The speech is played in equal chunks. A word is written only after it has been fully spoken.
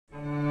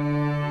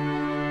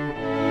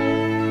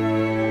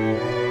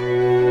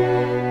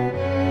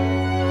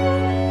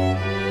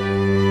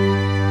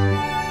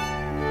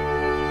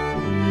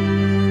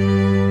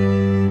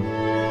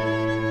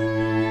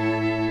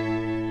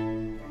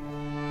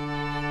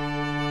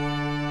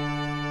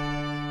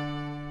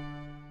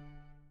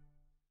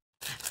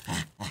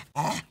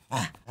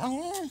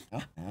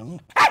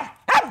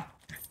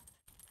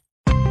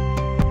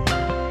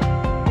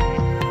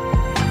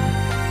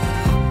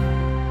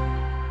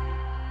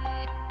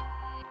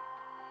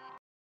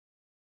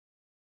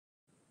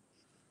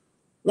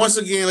Once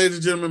again, ladies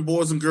and gentlemen,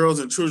 boys and girls,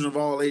 and children of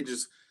all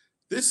ages,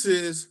 this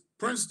is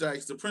Prince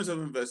Dykes, the Prince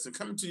of Investing,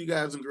 coming to you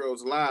guys and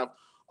girls live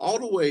all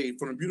the way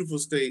from the beautiful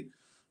state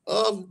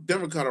of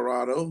Denver,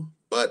 Colorado,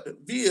 but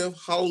via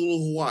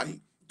Honolulu, Hawaii.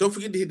 Don't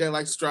forget to hit that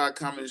like, subscribe,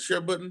 comment, and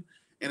share button.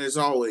 And as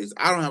always,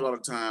 I don't have a lot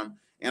of time,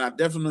 and I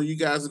definitely know you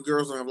guys and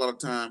girls don't have a lot of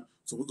time,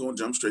 so we're going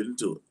to jump straight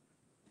into it.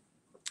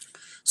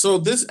 So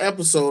this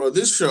episode of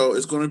this show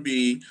is going to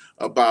be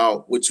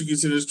about what you can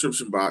see in the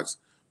description box,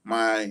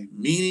 my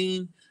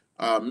meeting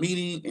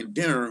and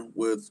dinner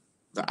with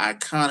the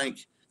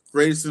iconic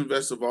greatest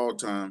investor of all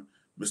time,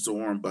 Mr.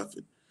 Warren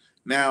Buffett.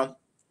 Now,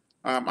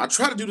 I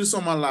tried to do this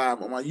on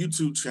my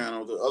YouTube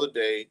channel the other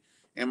day,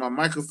 and my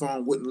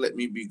microphone wouldn't let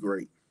me be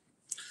great.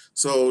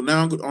 So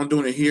now I'm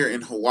doing it here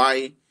in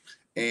Hawaii,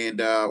 and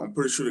I'm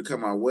pretty sure to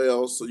come out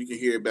well, so you can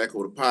hear it back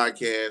over the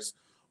podcast,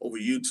 over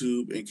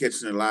YouTube, and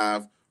catching it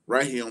live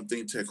right here on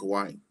ThinkTech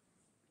Hawaii.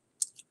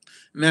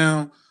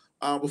 Now,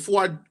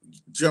 before I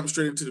jump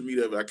straight into the meat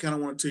of it, I kind of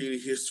want to tell you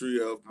the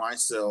history of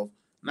myself.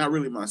 Not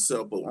really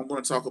myself, but I'm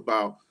going to talk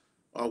about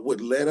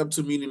what led up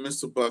to meeting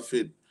Mr.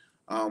 Buffett.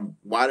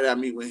 Why did I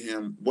meet with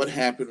him? What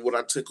happened? What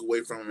I took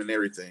away from him, and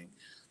everything.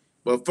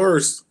 But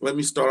first, let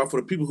me start off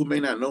for the people who may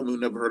not know me, who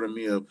never heard of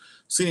me, or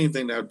seen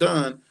anything that I've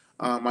done.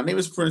 My name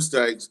is Prince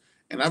Dykes,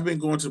 and I've been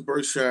going to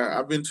Berkshire.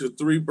 I've been to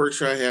 3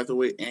 Berkshire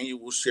Hathaway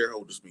annual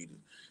shareholders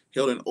meetings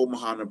held in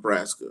Omaha,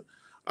 Nebraska.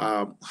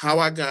 How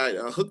I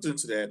got hooked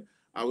into that,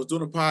 I was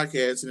doing a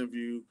podcast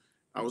interview.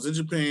 I was in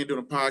Japan doing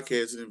a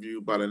podcast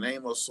interview by the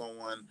name of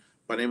someone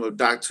by the name of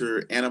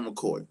Dr. Anna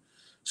McCoy.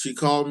 She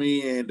called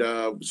me and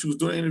she was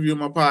doing an interview on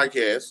my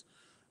podcast.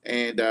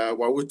 And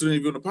while we were doing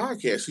an interview on the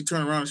podcast, she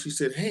turned around and she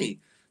said, "Hey,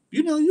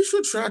 you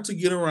should try to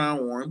get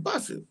around Warren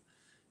Buffett."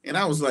 And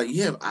I was like,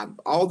 "Yeah,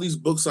 all these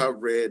books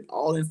I've read,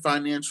 all in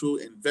financial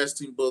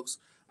investing books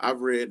I've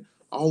read,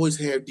 always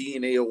have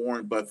DNA of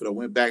Warren Buffett. I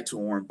went back to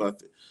Warren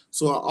Buffett.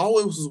 So I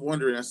always was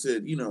wondering, I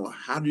said,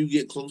 how do you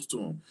get close to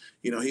him?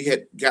 He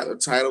had got the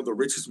title, the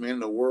richest man in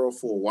the world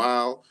for a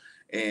while,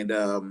 and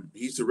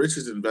he's the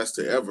richest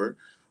investor ever.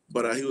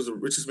 But he was the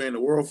richest man in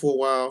the world for a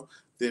while.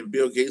 Then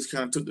Bill Gates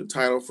kind of took the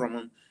title from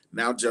him.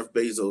 Now Jeff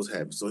Bezos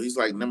has it. So he's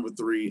like number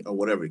 3 or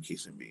whatever the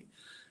case may be.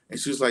 And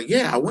she was like,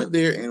 "Yeah, I went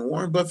there, and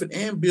Warren Buffett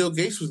and Bill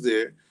Gates was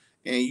there,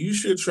 and you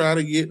should try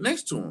to get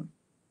next to him."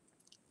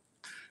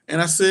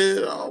 And I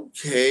said,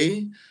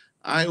 "Okay,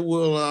 I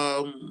will,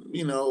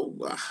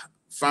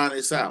 find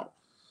this out."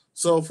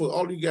 So for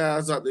all you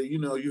guys out there,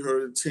 you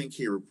heard of the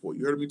 10K report.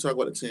 You heard me talk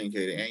about the 10K,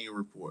 the annual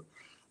report.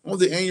 On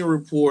the annual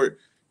report,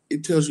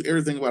 it tells you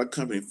everything about a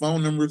company,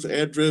 phone numbers,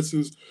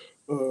 addresses,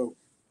 what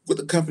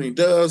the company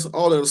does,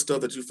 all that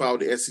stuff that you file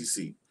with the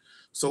SEC.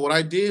 So what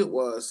I did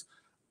was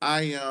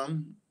I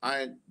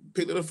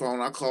picked up the phone,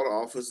 I called the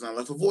office, and I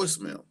left a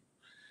voicemail.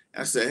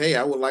 I said, "Hey,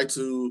 I would like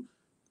to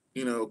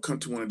come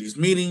to one of these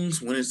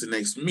meetings. When is the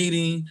next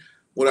meeting?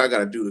 What I got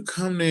to do to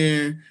come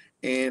there?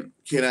 And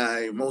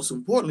most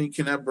importantly,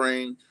 can I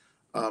bring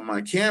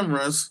my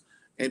cameras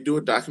and do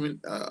a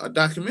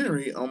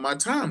documentary on my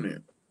time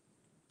there?"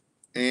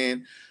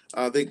 And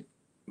I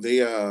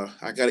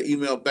got an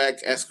email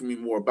back asking me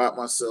more about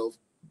myself.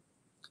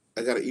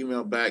 I got an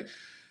email back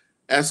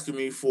asking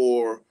me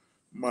for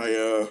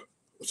my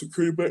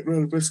security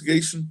background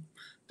investigation.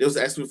 They was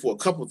asking me for a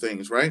couple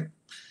things, right?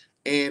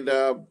 And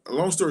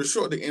long story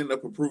short, they ended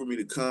up approving me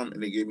to come,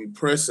 and they gave me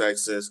press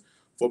access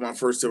for my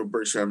first ever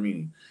Berkshire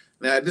meeting.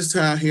 Now, at this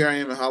time, here I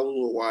am in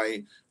Honolulu,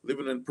 Hawaii,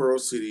 living in Pearl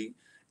City,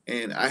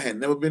 and I had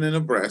never been in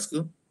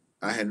Nebraska.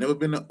 I had never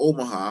been to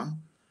Omaha.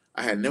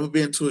 I had never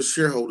been to a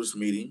shareholders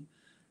meeting.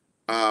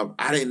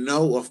 I didn't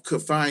know or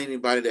could find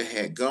anybody that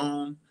had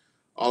gone.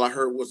 All I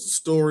heard was the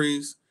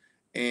stories,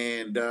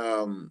 and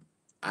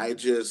I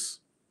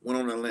just went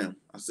on a limb.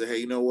 I said, "Hey,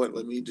 you know what?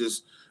 Let me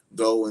just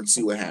go and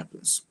see what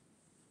happens."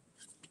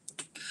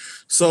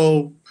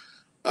 So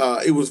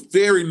it was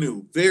very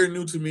new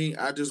to me.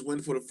 I just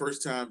went for the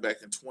first time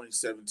back in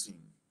 2017.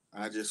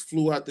 I just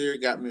flew out there,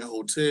 got me a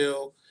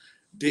hotel,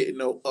 didn't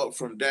know up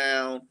from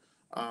down.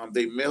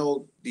 They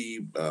mailed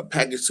the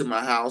package to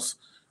my house,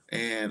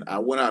 and I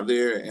went out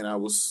there and I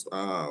was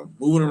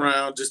moving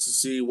around just to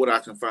see what I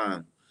can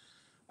find.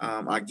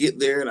 I get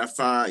there and I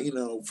find,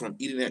 from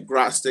eating at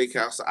Grot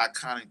Steakhouse, the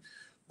iconic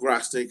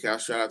Grot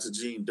Steakhouse. Shout out to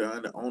Gene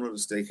Dunn, the owner of the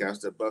steakhouse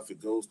that Buffett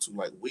goes to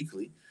like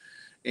weekly.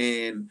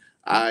 And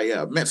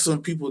I met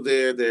some people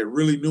there that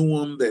really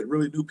knew him, that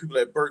really knew people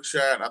at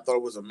Berkshire, and I thought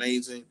it was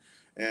amazing.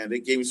 And they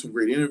gave me some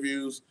great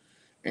interviews,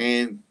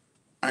 and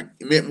I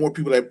met more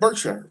people at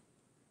Berkshire.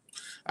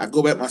 I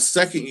go back my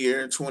second year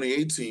in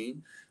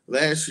 2018,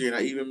 last year, and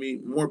I even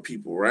meet more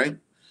people, right?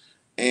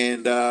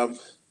 And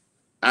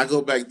I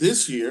go back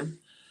this year.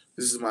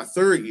 This is my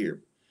third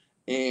year.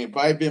 And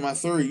by it being my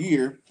third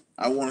year,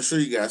 I want to show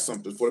you guys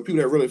something. For the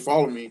people that really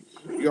follow me,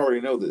 you already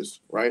know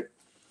this, right?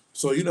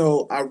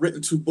 So, I've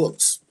written 2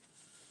 books.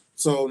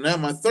 So now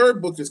my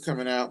third book is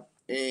coming out,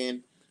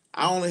 and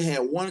I only had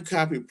 1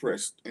 copy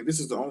pressed, and this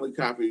is the only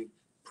copy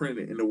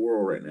printed in the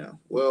world right now.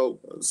 Well,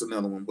 it's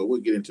another one, but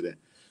we'll get into that.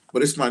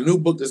 But it's my new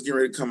book that's getting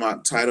ready to come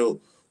out,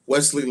 titled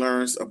Wesley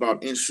Learns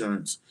About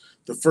Insurance,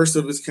 the first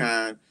of its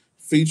kind,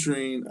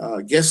 featuring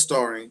guest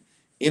starring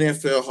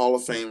NFL Hall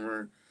of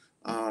Famer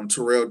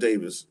Terrell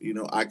Davis,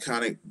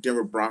 iconic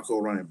Denver Bronco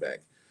running back.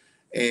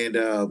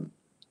 And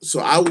so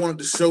I wanted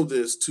to show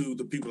this to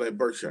the people at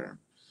Berkshire.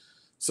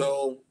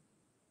 So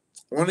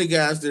one of the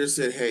guys there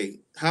said, "Hey,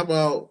 how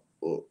about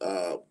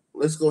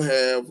let's go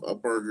have a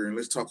burger and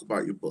let's talk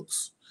about your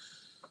books."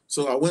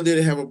 So I went there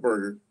to have a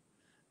burger,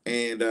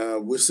 and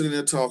we're sitting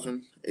there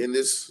talking, and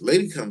this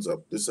lady comes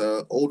up, this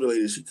older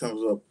lady. She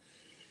comes up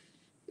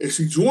and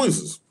she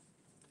joins us.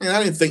 And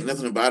I didn't think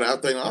nothing about it. I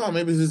think, oh,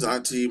 maybe it's his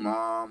auntie,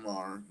 mom,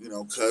 or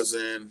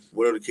cousin,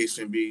 whatever the case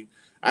may be.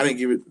 I didn't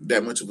give it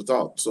that much of a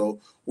thought. So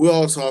we're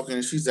all talking,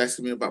 and she's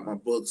asking me about my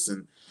books,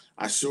 and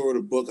I show her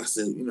the book. I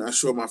said, I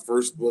show her my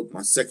first book,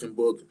 my second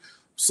book. I'm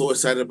so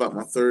excited about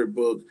my third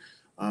book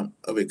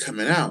of it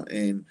coming out,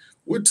 and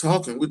we're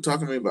talking. We're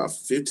talking maybe about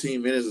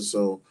 15 minutes or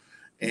so,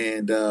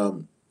 and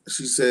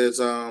she says,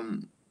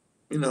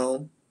 you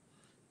know,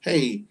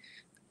 hey,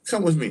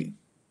 come with me.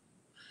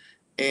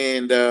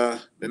 And the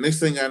next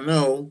thing I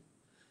know,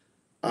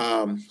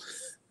 um,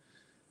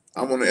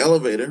 I'm on the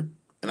elevator,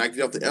 and I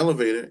get off the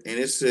elevator, and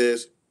it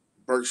says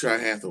Berkshire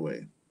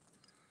Hathaway.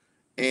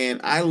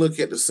 And I look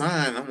at the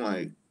sign, I'm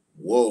like,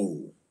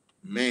 whoa,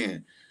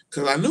 man.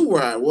 Because I knew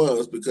where I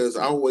was because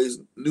I always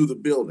knew the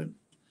building.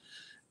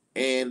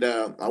 And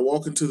I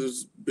walk into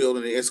this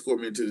building, they escort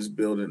me into this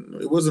building.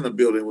 It wasn't a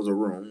building, it was a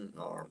room,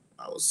 or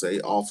I would say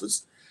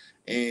office.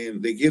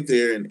 And they get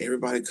there, and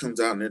everybody comes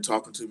out, and they're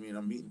talking to me, and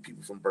I'm meeting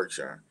people from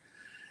Berkshire.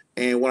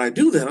 And when I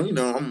do that,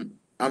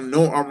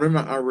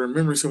 I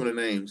remember some of the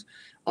names.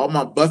 All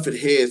my Buffett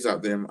heads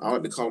out there, I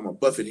like to call them a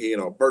Buffett head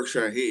or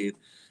Berkshire head.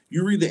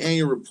 You read the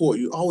annual report,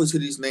 you always hear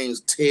these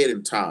names, Ted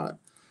and Todd.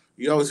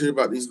 You always hear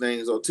about these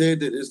names. Oh, Ted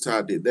did this,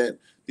 Todd did that.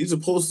 These are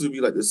supposed to be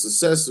like the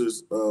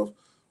successors of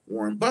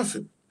Warren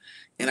Buffett.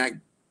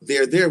 And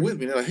they're there with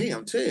me. They're like, hey,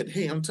 I'm Ted.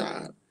 Hey, I'm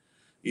Todd.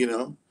 You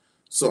know,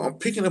 so I'm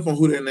picking up on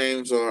who their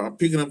names are. I'm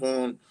picking up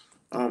on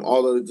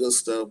all of the good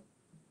stuff.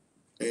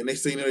 And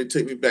next thing you know, they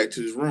take me back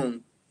to this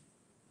room.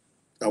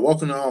 I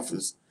walk in the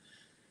office,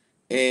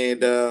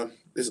 and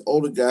this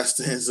older guy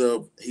stands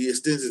up. He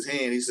extends his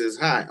hand. He says,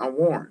 "Hi, I'm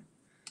Warren."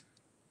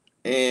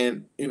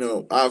 And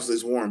obviously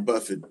it's Warren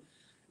Buffett.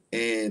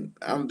 And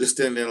I'm just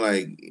standing there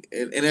like,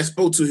 and I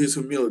spoke to his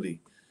humility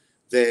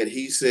that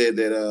he said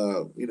that,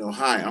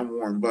 "Hi, I'm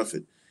Warren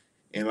Buffett,"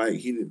 and like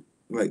he did,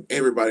 like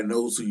everybody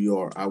knows who you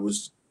are.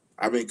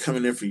 I've been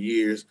coming in for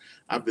years.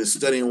 I've been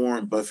studying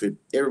Warren Buffett.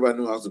 Everybody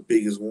knew I was the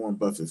biggest Warren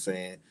Buffett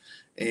fan,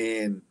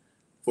 and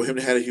for him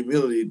to have the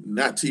humility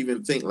not to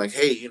even think like,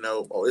 hey,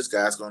 oh, this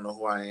guy's gonna know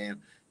who I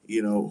am.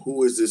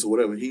 Who is this or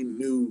whatever. He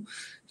knew.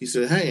 He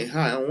said, "Hey,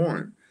 hi, I'm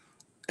Warren,"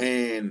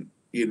 and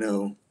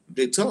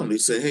they tell him. They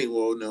say, "Hey,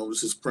 well, no,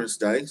 this is Prince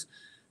Dykes.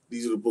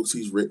 These are the books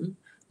he's written.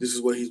 This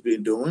is what he's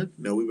been doing.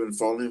 We've been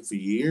following him for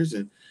years."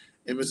 And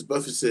Mr.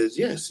 Buffett says,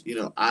 "Yes,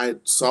 I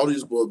saw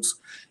these books,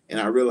 and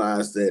I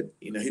realized that,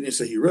 he didn't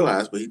say he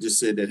realized, but he just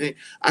said that, hey,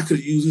 I could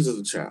have used these as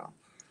a child."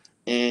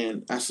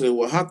 And I said,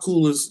 "Well, how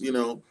cool is that,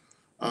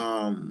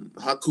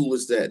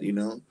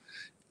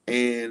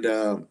 And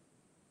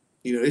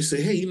they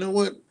say, "Hey, you know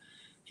what?"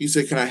 He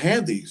said, "Can I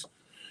have these?"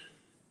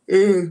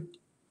 And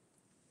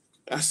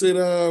I said,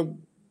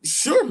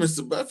 "Sure,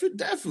 Mr. Buffett,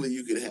 definitely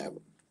you could have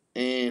them."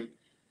 And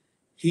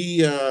he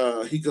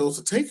goes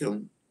to take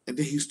them, and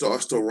then he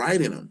starts to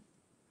write in them.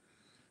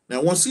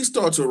 Now, once he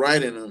started to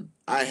write in them,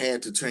 I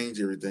had to change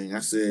everything. I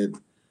said,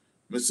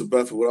 "Mr.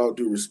 Buffett, with all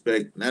due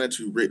respect, now that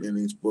you've written in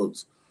these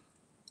books,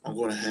 I'm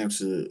going to have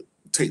to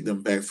take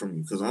them back from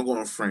you because I'm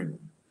going to frame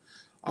them.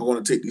 I'm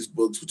going to take these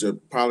books, which I'll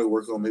probably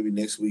work on maybe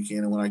next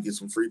weekend, and when I get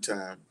some free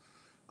time,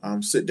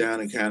 sit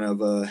down and kind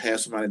of have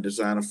somebody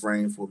design a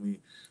frame for me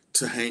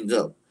to hang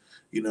up.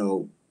 You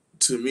know,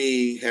 to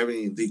me,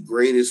 having the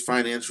greatest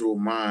financial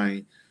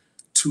mind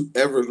to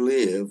ever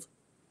live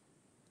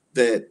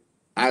that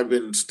I've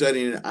been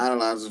studying and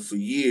analyzing for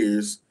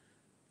years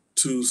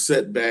to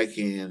set back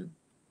and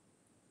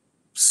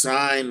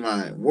sign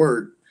my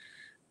work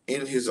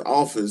in his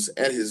office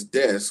at his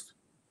desk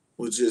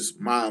was just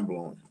mind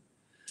blowing.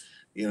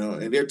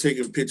 And they're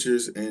taking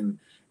pictures and,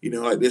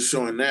 like they're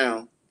showing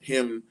now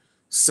him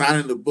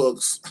signing the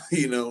books.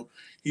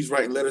 He's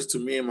writing letters to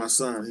me and my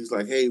son. He's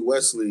like, "Hey,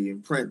 Wesley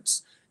and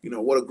Prince,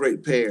 what a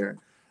great pair."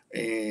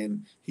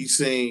 And he's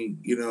saying,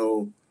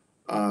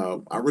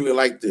 "I really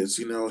like this."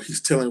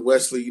 He's telling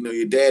Wesley,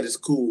 "Your dad is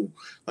cool."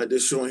 Like they're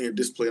showing here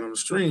displayed on the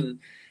screen.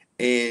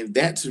 And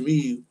that to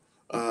me,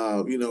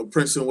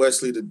 Prince and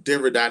Wesley, the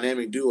Denver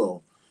dynamic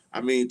duo.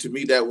 I mean, to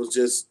me, that was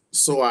just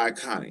so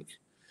iconic.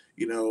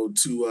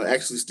 To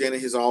actually stand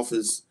in his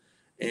office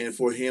and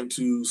for him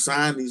to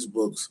sign these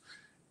books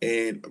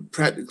and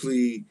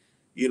practically,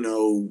 you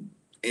know,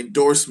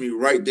 endorse me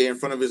right there in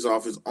front of his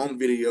office on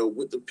video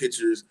with the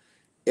pictures,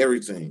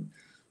 everything.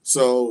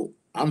 So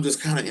I'm just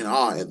kind of in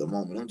awe at the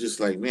moment. I'm just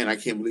like, man, I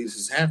can't believe this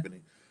is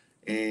happening.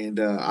 And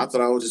I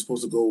thought I was just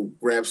supposed to go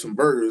grab some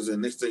burgers,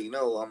 and next thing you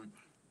know,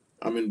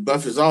 I'm in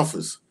Buffett's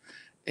office,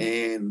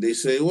 And they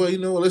say, well, you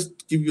know what, let's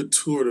give you a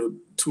tour of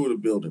the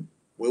building.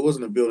 Well, it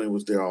wasn't a building, it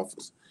was their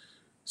office.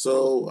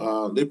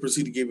 So they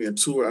proceeded to give me a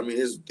tour. I mean,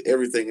 it's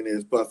everything in there.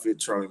 It's Buffett,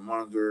 Charlie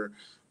Munger,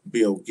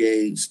 Bill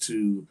Gates,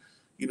 to,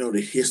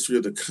 the history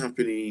of the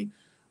company.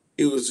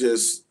 It was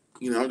just,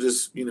 I'm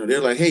just,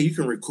 they're like, hey, you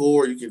can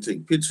record, you can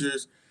take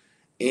pictures.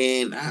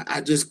 And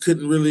I just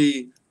couldn't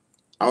really,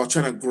 I was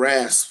trying to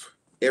grasp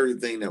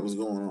everything that was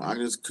going on. I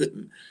just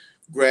couldn't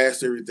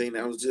grasp everything.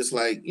 I was just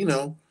like,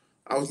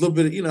 I was a little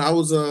bit, I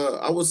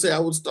would say I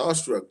was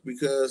starstruck,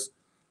 because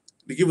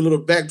to give a little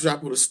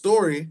backdrop of the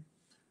story,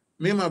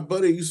 me and my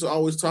buddy used to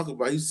always talk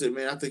about. He said,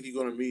 "Man, I think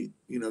you're gonna meet,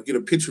 get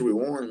a picture with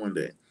Warren one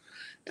day."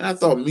 And I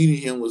thought meeting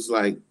him was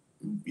like,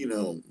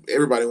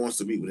 everybody wants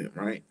to meet with him,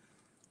 right?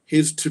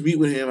 His to meet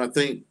with him, I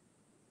think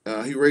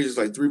he raises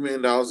like $3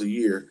 million a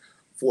year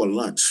for a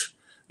lunch.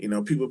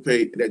 People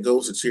pay that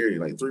goes to charity.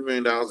 Like $3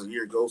 million a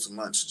year goes to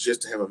lunch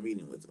just to have a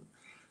meeting with him.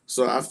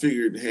 So I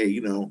figured, hey,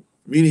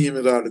 meeting him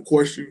is out of the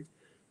question,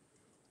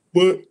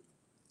 but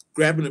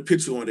grabbing a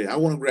picture one day. I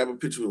want to grab a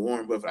picture with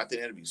Warren Buffett. I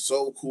think that'd be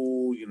so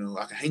cool.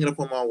 I can hang it up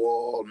on my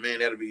wall. Man,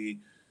 that'd be,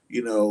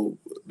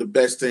 the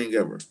best thing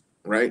ever,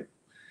 right?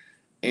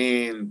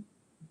 And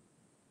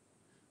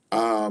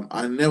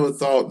I never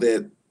thought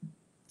that.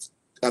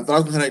 I thought I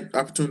was gonna have an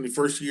opportunity the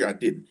first year. I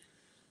didn't.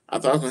 I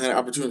thought I was gonna have an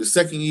opportunity the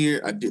second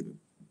year. I didn't.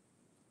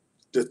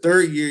 The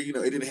third year,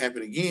 it didn't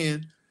happen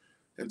again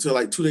until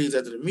like 2 days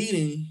after the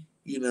meeting.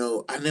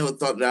 I never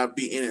thought that I'd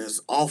be in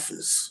his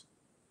office,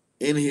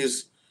 in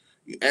his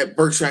at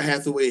Berkshire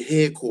Hathaway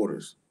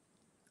headquarters,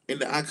 in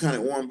the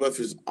iconic Warren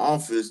Buffett's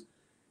office.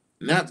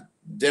 Not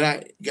that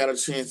I got a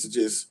chance to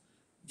just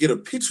get a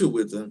picture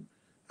with him,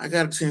 I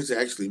got a chance to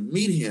actually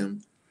meet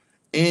him,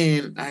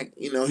 and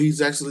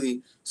he's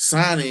actually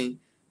signing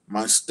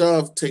my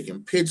stuff,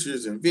 taking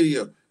pictures and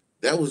video.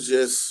 That was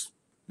just,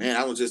 man,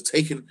 I was just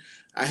taking.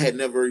 I had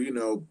never,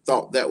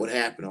 thought that would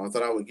happen, or I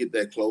thought I would get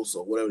that close,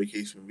 or whatever the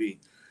case may be.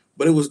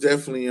 But it was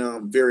definitely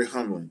very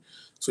humbling.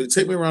 So he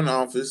take me around the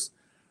office,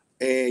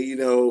 and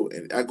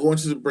and I go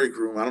into the break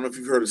room. I don't know if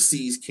you've heard of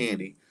C's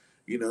Candy.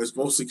 It's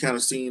mostly kind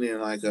of seen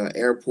in like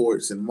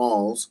airports and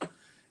malls.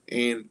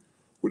 And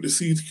with the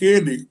C's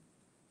Candy,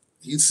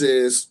 he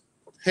says,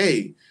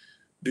 "Hey,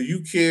 do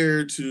you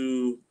care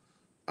to?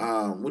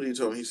 What did he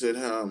tell me? He said,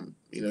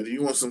 do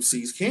you want some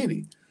C's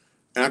Candy?"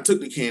 And I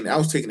took the candy. I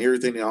was taking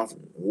everything off,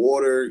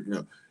 water,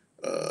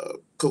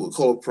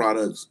 Coca-Cola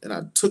products, and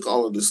I took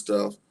all of this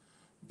stuff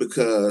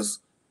because,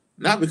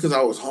 not because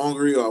I was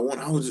hungry or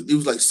it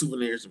was like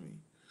souvenirs to me.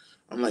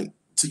 I'm like,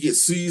 to get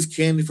C's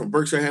Candy from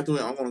Berkshire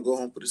Hathaway, I'm gonna go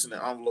home, put this in an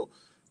envelope.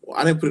 Well,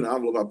 I didn't put it in an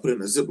envelope. I put it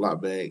in a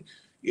Ziploc bag.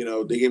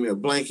 They gave me a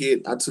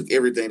blanket. I took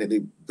everything that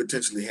they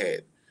potentially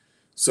had.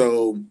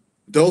 So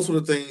those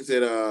were the things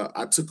that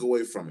I took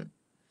away from it.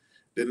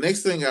 The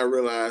next thing I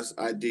realized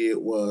I did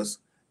was,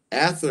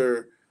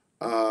 after,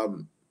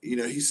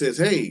 he says,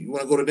 "Hey, you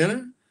want to go to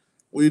dinner?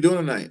 What are you doing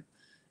tonight?"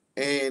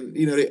 And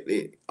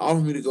they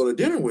offered me to go to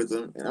dinner with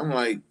them, and I'm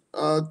like,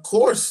 "Of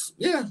course,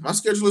 yeah, my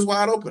schedule is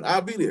wide open.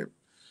 I'll be there."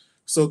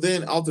 So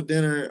then after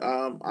dinner,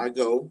 I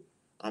go.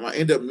 I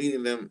end up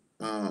meeting them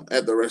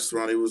at the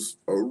restaurant. It was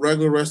a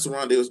regular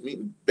restaurant. They was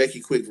meeting Becky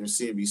Quick from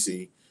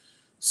CNBC.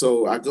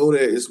 So I go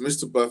there. It's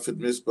Mr. Buffett,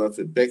 Miss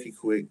Buffett, Becky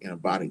Quick, and a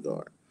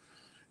bodyguard.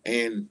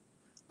 And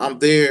I'm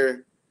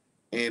there,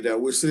 and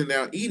we're sitting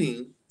down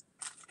eating.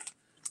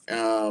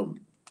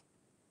 Um,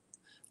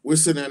 we're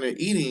sitting down there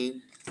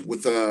eating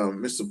with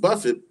Mr.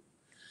 Buffett,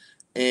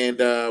 and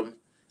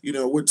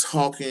we're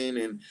talking,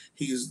 and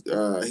he's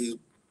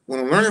what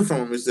I'm learning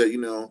from him is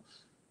that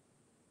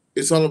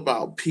it's all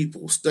about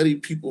people. Study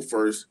people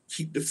first.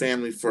 Keep the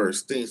family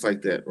first. Things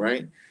like that,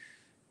 right?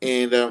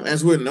 And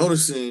as we're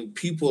noticing,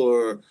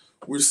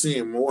 we're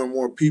seeing more and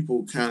more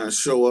people kind of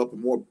show up,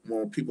 and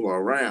more people are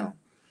around.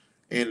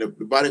 And the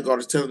bodyguard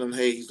is telling them,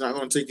 hey, he's not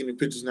going to take any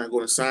pictures, not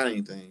going to sign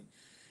anything.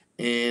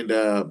 And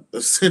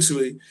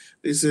essentially,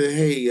 they said,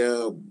 hey,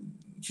 can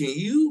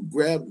you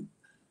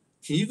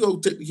go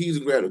take the keys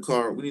and grab the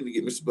car? We need to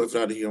get Mr.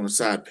 Buffett out of here on the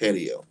side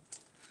patio.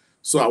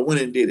 So I went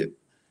and did it.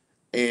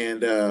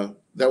 And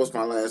that was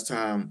my last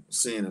time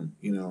seeing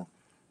him.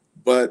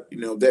 But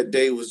that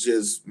day was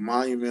just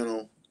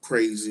monumental,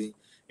 crazy.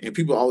 And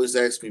people always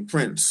ask me,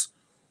 Prince,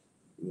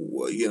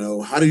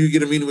 how do you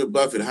get a meeting with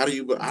Buffett? How do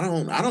you? I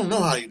don't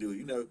know how you do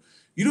it.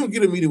 You don't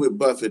get a meeting with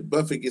Buffett.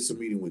 Buffett gets a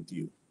meeting with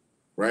you,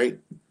 right?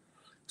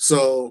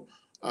 So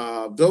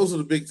those are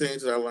the big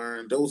things that I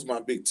learned. Those are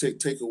my big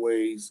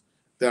takeaways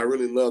that I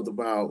really loved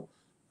about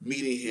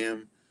meeting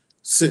him,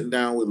 sitting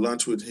down with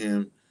lunch with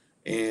him,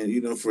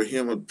 and for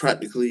him to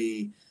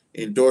practically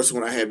endorse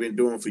what I had been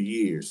doing for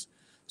years.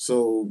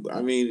 So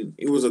I mean,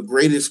 it was a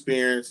great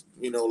experience.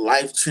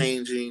 Life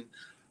changing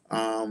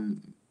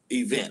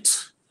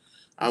event,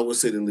 I would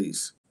say the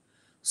least.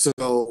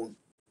 So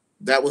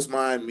that was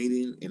my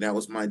meeting, and that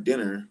was my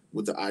dinner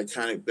with the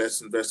iconic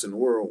best investor in the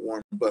world,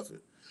 Warren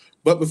Buffett.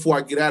 But before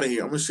I get out of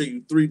here, I'm going to show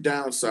you 3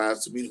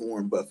 downsides to meeting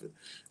Warren Buffett.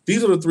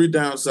 These are the 3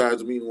 downsides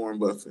of meeting Warren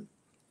Buffett.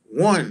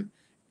 One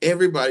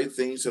everybody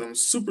thinks that I'm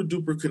super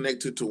duper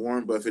connected to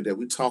Warren Buffett, that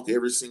we talk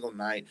every single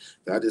night,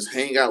 that I just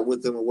hang out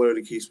with him or whatever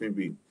the case may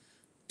be.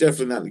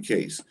 Definitely not the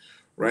case,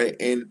 right?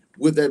 And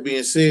with that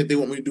being said, they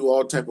want me to do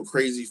all type of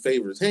crazy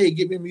favors. Hey,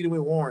 get me a meeting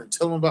with Warren.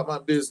 Tell him about my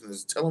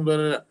business. Tell him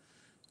that.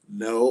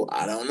 No,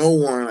 I don't know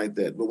Warren like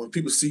that. But when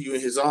people see you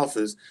in his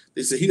office,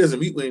 they say he doesn't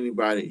meet with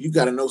anybody. You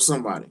got to know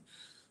somebody.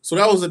 So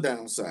that was a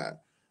downside.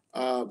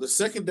 The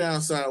second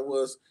downside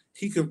was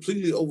he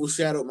completely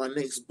overshadowed my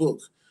next book.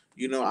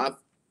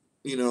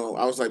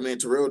 I was like, man,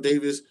 Terrell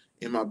Davis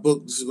in my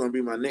book, this is going to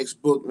be my next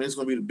book. Man, it's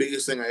going to be the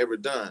biggest thing I ever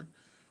done.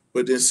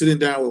 But then sitting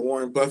down with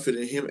Warren Buffett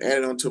and him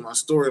adding on to my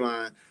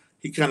storyline,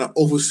 he kind of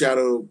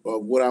overshadowed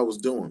what I was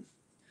doing.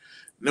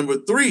 Number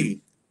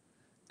three,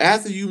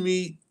 after you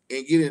meet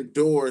and get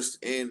endorsed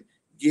and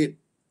get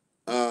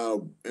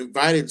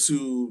invited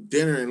to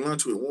dinner and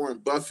lunch with Warren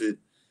Buffett,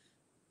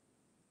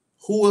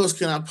 who else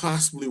can I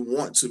possibly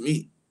want to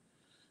meet?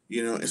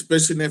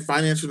 Especially in that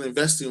financial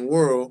investing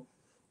world,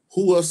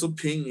 who else's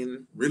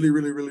opinion really,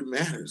 really, really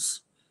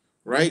matters,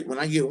 right? When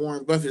I get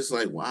Warren Buffett, it's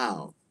like,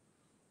 wow,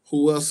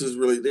 who else is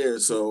really there?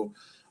 So,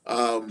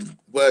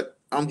 but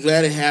I'm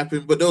glad it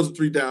happened. But those are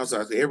three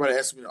downsides. Everybody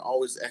asks me to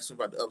always ask me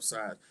about the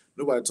upside.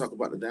 Nobody talk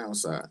about the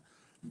downside.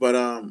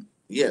 But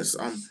yes,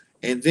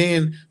 and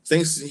then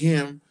thanks to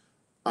him,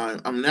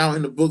 I'm now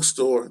in the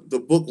bookstore, the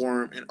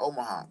Bookworm in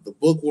Omaha. The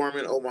Bookworm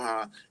in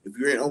Omaha. If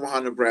you're in Omaha,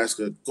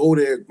 Nebraska, go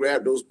there,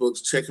 grab those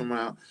books, check them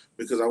out,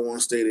 because I want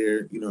to stay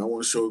there. I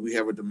want to show we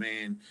have a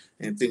demand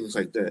and things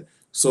like that.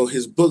 So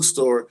his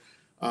bookstore,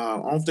 I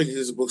don't think it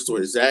is a bookstore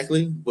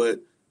exactly,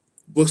 but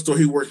bookstore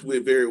he works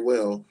with very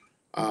well.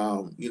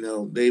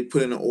 They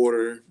put in an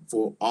order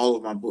for all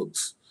of my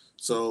books.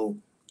 So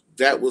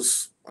that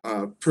was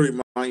pretty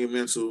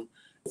monumental.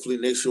 Hopefully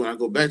next year when I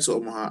go back to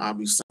Omaha, I'll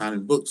be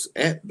signing books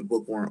at the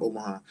Bookworm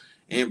Omaha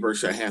and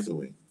Berkshire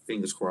Hathaway.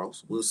 Fingers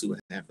crossed. We'll see what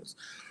happens.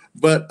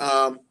 But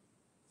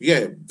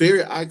yeah,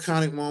 very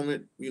iconic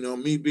moment.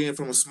 Me being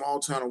from a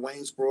small town of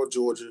Waynesboro,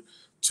 Georgia,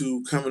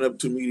 to coming up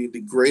to meeting the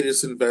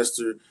greatest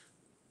investor,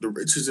 the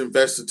richest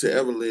investor to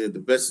ever live, the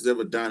best that's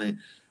ever done it,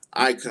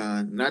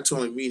 icon. Not to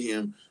only meet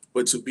him,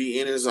 but to be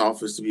in his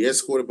office, to be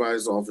escorted by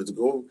his office, to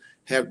go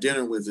have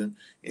dinner with him,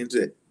 and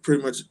to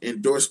pretty much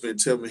endorse me and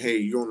tell me, hey,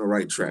 you're on the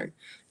right track.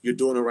 You're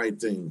doing the right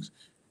things.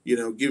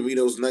 Give me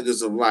those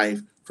nuggets of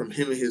life from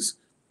him and his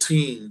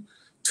team,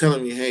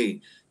 telling me,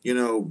 hey,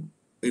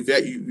 if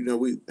that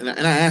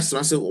and I asked him,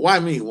 I said, well, why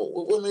me?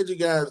 What made you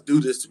guys do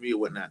this to me or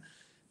whatnot?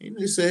 And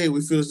they say, hey,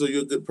 we feel as though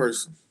you're a good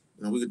person.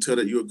 We can tell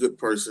that you're a good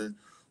person.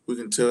 We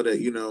can tell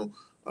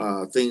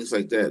that, things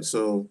like that.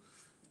 So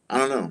I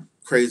don't know,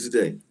 crazy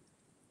day.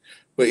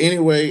 But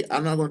anyway,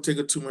 I'm not going to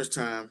take up too much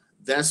time.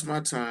 That's my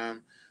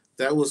time.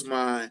 That was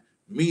my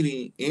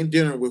meeting and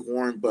dinner with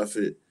Warren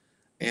Buffett.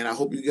 And I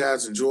hope you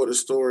guys enjoyed the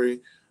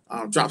story.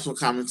 Drop some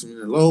comments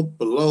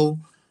below.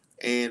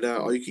 And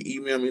or you can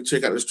email me and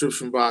check out the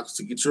description box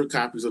to get your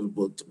copies of the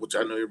book, which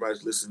I know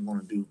everybody's listening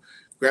going to do.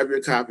 Grab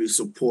your copy,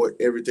 support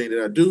everything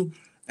that I do,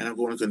 and I'm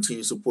going to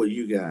continue to support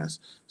you guys.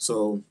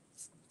 So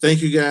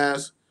thank you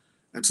guys.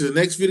 Until the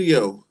next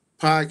video,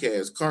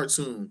 podcast,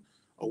 cartoon,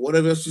 or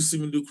whatever else you see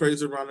me do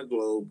crazy around the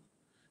globe.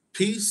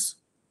 Peace,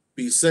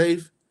 be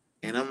safe,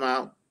 and I'm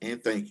out,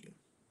 and thank you.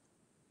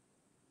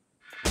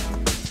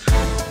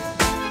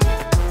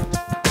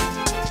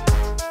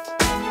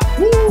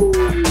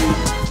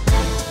 Woo!